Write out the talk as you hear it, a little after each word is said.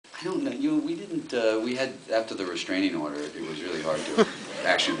I don't know. You know, we didn't. We had after the restraining order. It was really hard to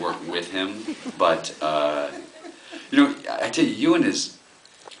actually work with him. But you know, I tell you, Ewan is.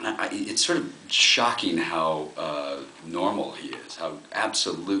 It's sort of shocking how normal he is. How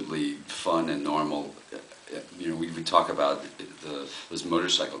absolutely fun and normal. You know, we would talk about those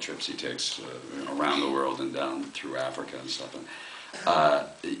motorcycle trips he takes around the world and down through Africa and stuff.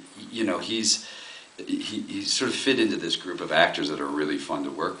 And you know, he's sort of fit into this group of actors that are really fun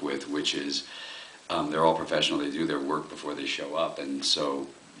to work with, which is they're all professional. They do their work before they show up, and so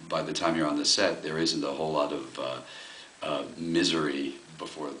by the time you're on the set, there isn't a whole lot of misery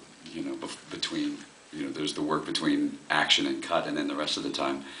before, you know, between, you know, there's the work between action and cut, and then the rest of the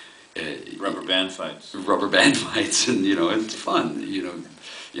time. Rubber band fights. Rubber band fights, and you know, it's fun. You know,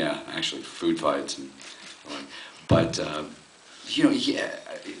 yeah, actually, food fights, and but you know, yeah,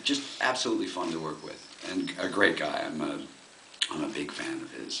 just absolutely fun to work with, and a great guy. I'm a big fan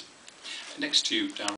of his. Next to you, down